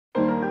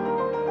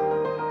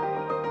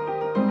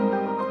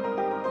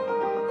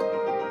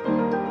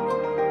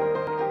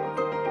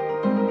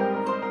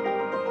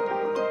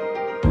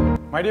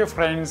My dear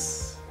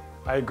friends,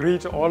 I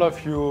greet all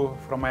of you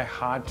from my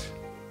heart.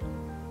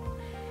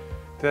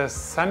 The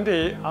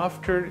Sunday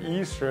after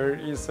Easter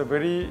is a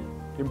very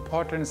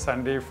important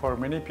Sunday for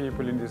many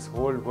people in this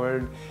whole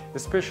world,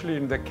 especially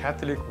in the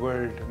Catholic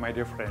world, my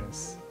dear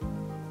friends.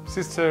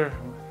 Sister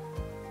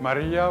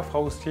Maria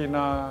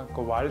Faustina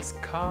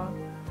Kowalska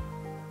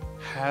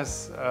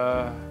has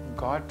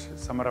got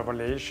some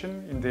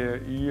revelation in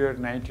the year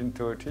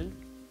 1930,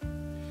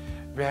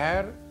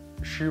 where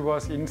she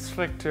was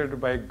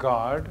instructed by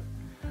God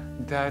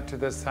that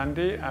the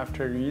Sunday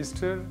after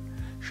Easter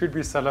should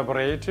be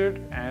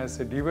celebrated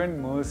as a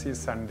Divine Mercy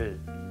Sunday.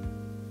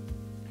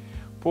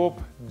 Pope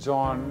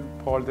John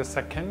Paul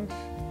II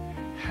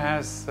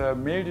has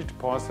made it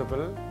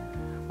possible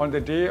on the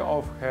day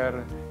of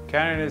her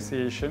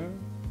canonization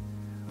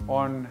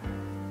on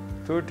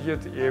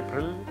 30th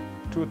April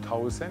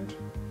 2000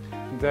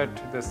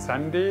 that the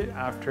Sunday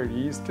after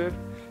Easter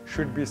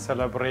should be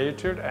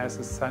celebrated as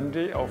a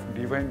Sunday of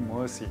Divine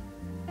Mercy.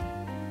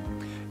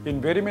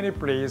 In very many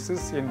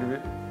places, in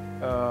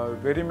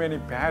very many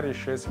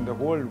parishes in the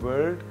whole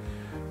world,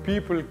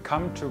 people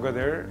come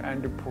together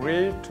and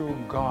pray to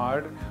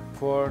God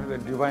for the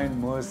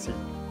Divine Mercy.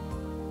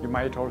 You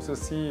might also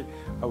see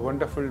a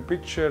wonderful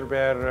picture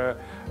where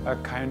a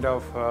kind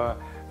of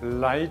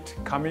light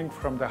coming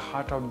from the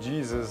heart of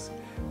Jesus,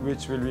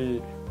 which will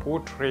be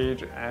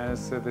portrayed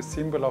as the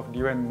symbol of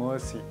Divine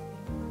Mercy.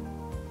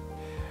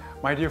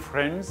 My dear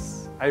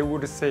friends, I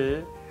would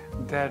say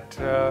that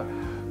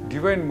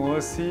Divine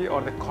Mercy, or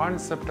the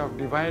concept of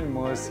Divine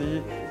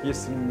Mercy,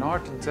 is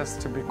not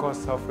just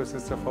because of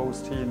Sister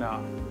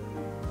Faustina.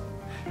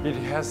 It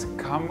has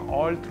come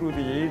all through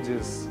the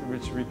ages,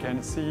 which we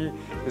can see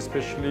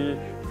especially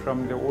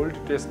from the Old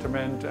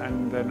Testament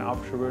and then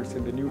afterwards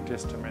in the New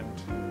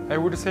Testament. I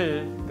would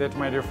say that,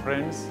 my dear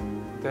friends,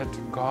 that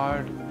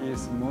God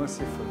is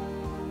merciful.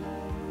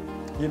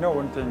 You know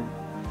one thing,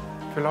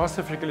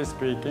 philosophically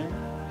speaking,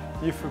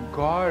 if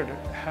God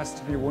has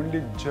to be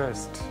only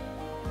just,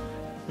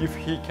 if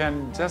He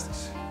can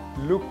just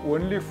look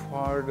only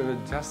for the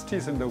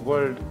justice in the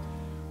world,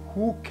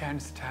 who can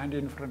stand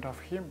in front of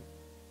Him?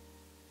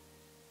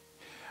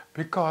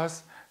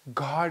 Because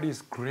God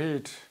is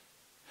great.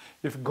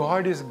 If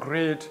God is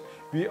great,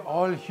 we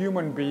all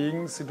human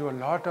beings do a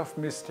lot of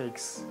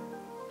mistakes.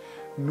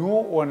 No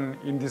one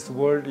in this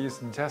world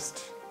is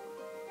just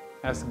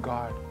as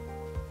God.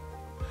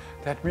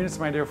 That means,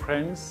 my dear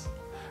friends,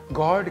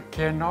 God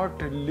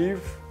cannot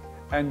live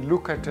and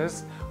look at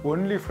us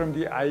only from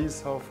the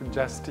eyes of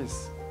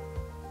justice.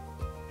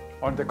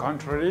 On the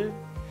contrary,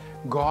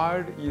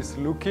 God is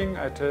looking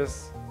at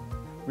us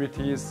with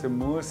His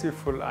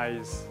merciful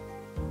eyes.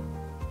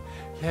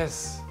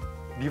 Yes,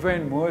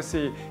 Divine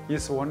Mercy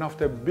is one of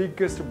the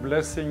biggest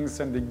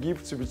blessings and the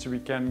gifts which we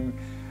can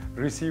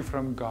receive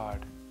from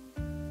God.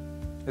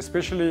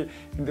 Especially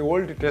in the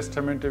Old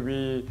Testament,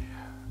 we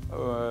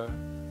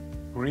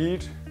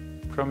read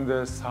from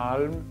the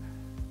Psalm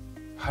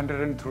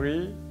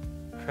 103,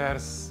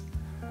 verse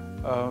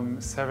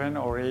 7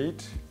 or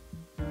 8.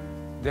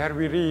 There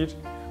we read,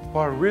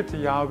 "For with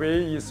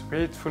Yahweh is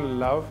faithful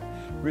love,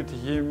 with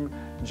Him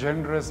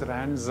generous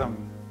ransom."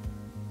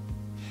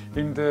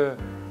 In the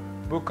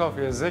book of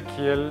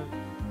Ezekiel,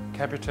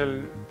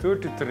 capital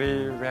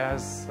 33,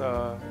 verse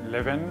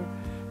 11,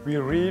 we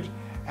read,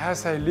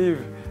 "As I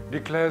live,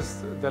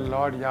 declares the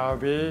Lord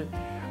Yahweh,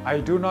 I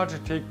do not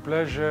take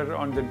pleasure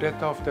on the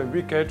death of the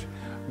wicked,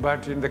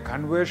 but in the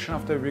conversion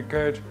of the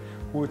wicked,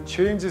 who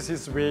changes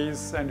his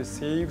ways and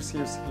saves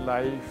his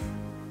life."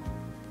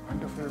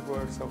 Wonderful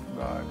words of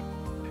God.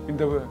 In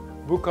the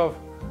book of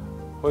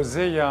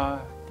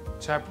Hosea,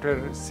 chapter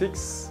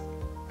 6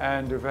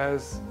 and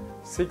verse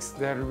 6,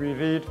 there we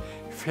read,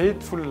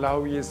 "Faithful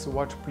love is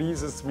what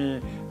pleases me,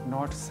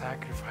 not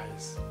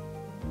sacrifice."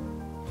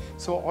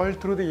 So all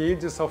through the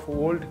ages of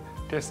Old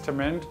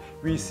Testament,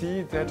 we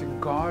see that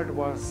God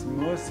was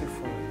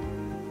merciful.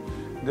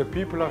 The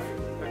people of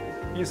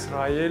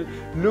Israel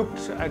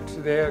looked at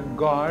their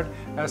God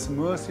as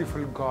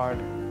merciful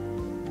God,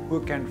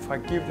 who can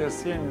forgive their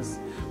sins,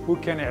 who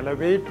can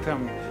elevate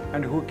them,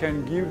 and who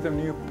can give them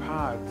new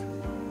path.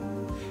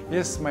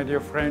 Yes, my dear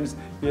friends,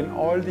 in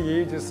all the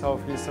ages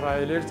of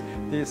Israelites,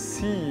 they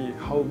see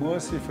how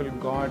merciful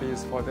God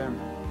is for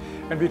them.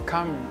 And we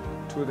come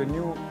to the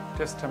New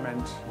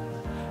Testament.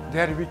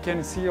 There we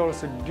can see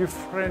also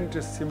different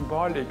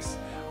symbolics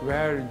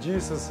where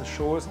Jesus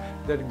shows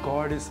that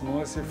God is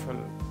merciful.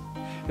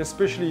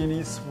 Especially in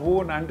His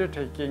own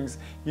undertakings,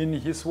 in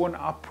His own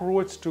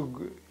approach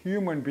to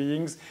human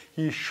beings,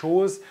 He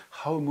shows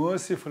how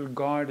merciful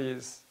God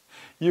is.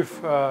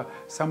 If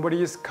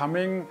somebody is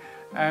coming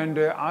and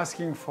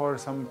asking for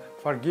some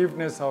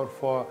forgiveness or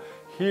for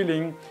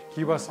healing,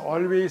 He was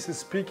always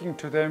speaking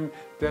to them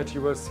that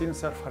your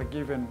sins are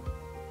forgiven.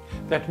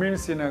 That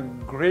means in a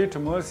great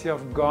mercy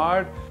of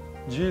God,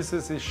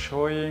 Jesus is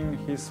showing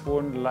His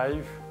own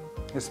life,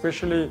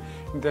 especially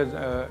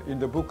in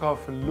the book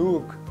of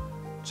Luke,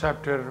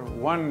 chapter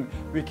 1,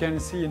 we can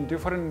see in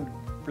different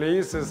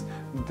places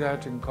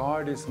that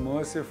God is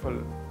merciful.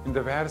 In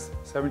the verse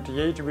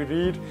 78 we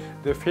read,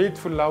 "The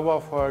faithful love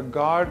of our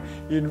God,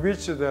 in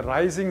which the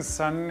rising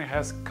sun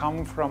has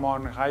come from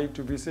on high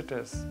to visit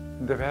us."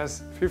 In the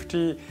verse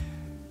 50,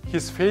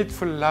 His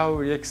faithful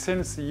love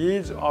extends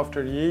age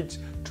after age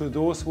to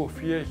those who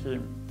fear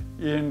Him.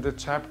 In the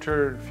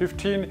chapter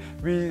 15,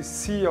 we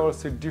see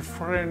also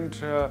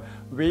different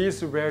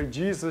ways where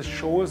Jesus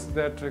shows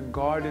that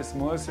God is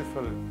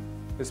merciful.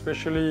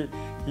 Especially,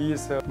 He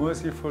is a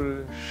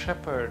merciful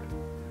shepherd,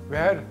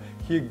 where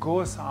He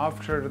goes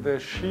after the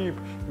sheep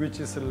which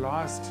is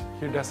lost.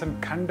 He doesn't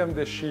condemn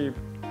the sheep.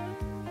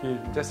 He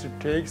just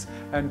takes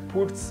and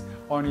puts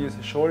on His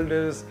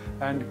shoulders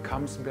and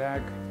comes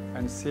back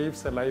and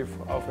saves the life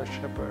of a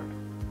shepherd.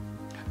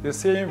 The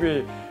same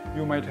way,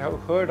 you might have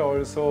heard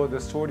also the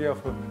story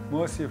of a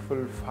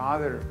merciful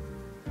father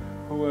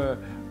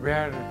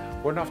where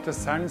one of the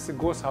sons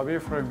goes away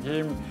from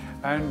him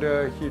and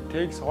he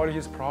takes all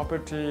his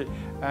property,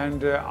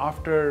 and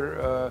after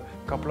a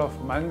couple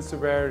of months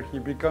where he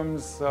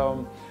becomes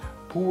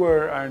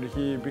poor and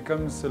he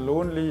becomes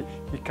lonely,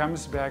 he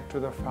comes back to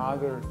the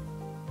father.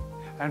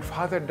 And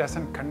father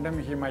doesn't condemn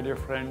him, my dear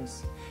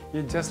friends.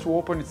 He just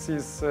opens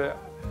his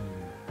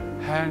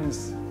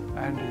hands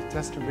and he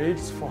just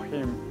waits for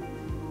him.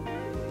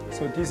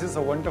 So this is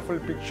a wonderful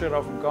picture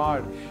of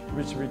God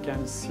which we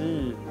can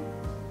see.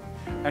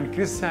 And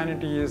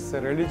Christianity is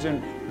a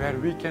religion where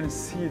we can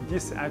see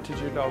this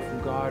attitude of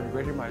God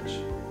very much.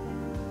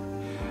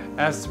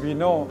 As we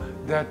know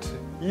that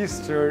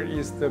Easter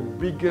is the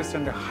biggest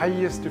and the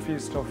highest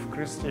feast of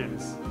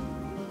Christians.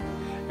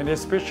 And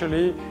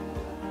especially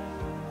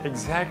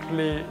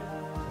exactly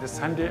the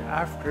Sunday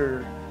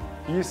after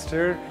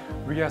Easter,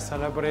 we are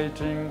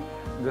celebrating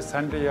the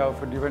Sunday of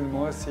Divine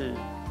Mercy.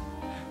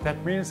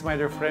 That means, my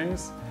dear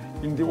friends,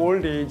 in the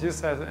old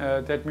ages,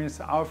 that means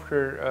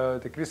after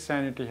the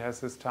Christianity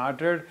has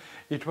started,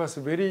 it was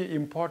a very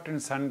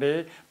important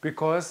Sunday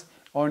because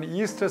on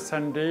Easter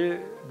Sunday,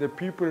 the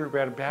people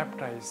were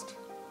baptized.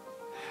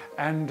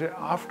 And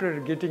after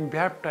getting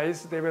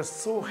baptized, they were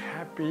so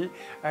happy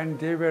and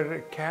they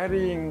were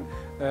carrying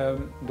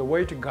the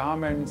white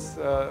garments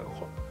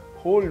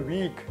whole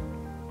week.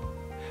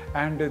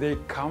 And they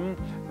come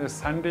the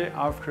Sunday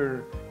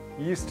after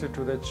Easter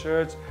to the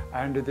church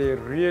and they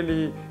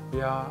really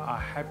are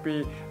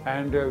happy,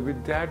 and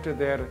with that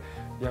their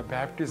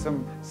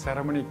baptism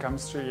ceremony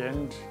comes to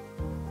end.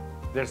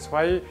 That's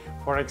why,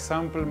 for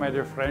example, my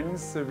dear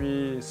friends,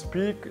 we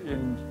speak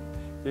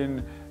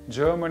in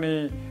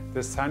Germany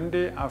the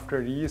Sunday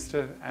after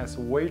Easter as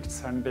White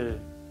Sunday.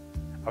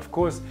 Of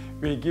course,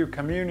 we give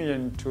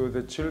communion to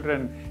the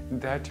children, in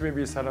that way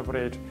we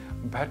celebrate,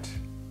 but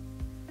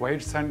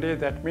White Sunday,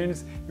 that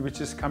means, which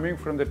is coming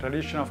from the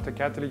tradition of the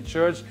Catholic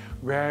Church,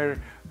 where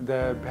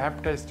the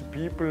baptized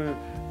people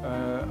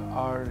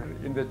are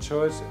in the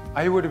church.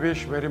 I would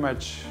wish very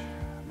much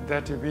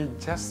that we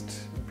just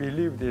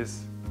believe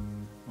this,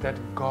 that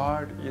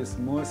God is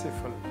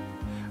merciful.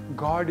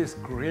 God is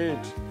great.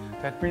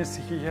 That means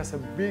He has a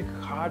big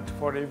heart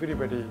for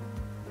everybody.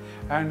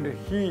 And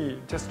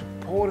He just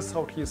pours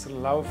out His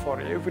love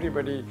for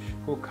everybody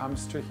who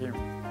comes to Him.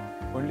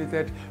 Only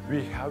that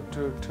we have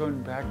to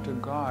turn back to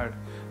God.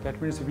 That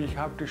means we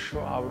have to show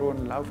our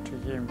own love to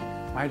Him.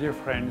 My dear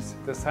friends,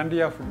 the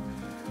Sunday of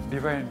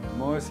Divine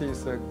Mercy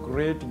is a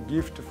great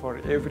gift for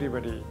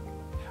everybody.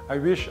 I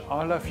wish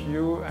all of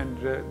you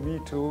and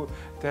me too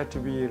that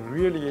we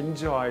really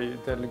enjoy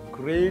the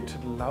great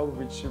love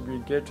which we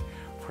get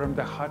from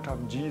the heart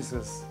of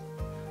Jesus.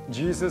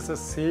 Jesus as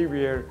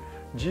Savior,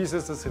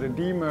 Jesus as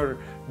Redeemer,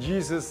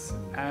 Jesus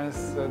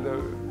as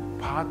the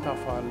path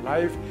of our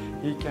life.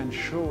 He can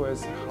show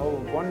us how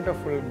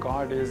wonderful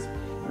God is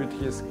with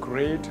His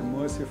great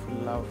merciful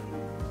love.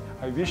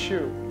 I wish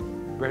you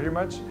very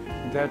much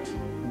that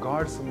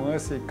God's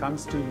mercy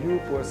comes to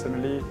you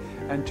personally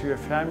and to your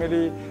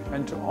family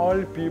and to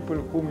all people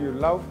whom you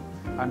love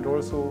and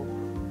also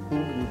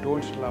whom you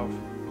don't love.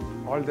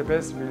 All the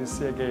best. We will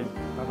see you again.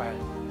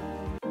 Bye-bye.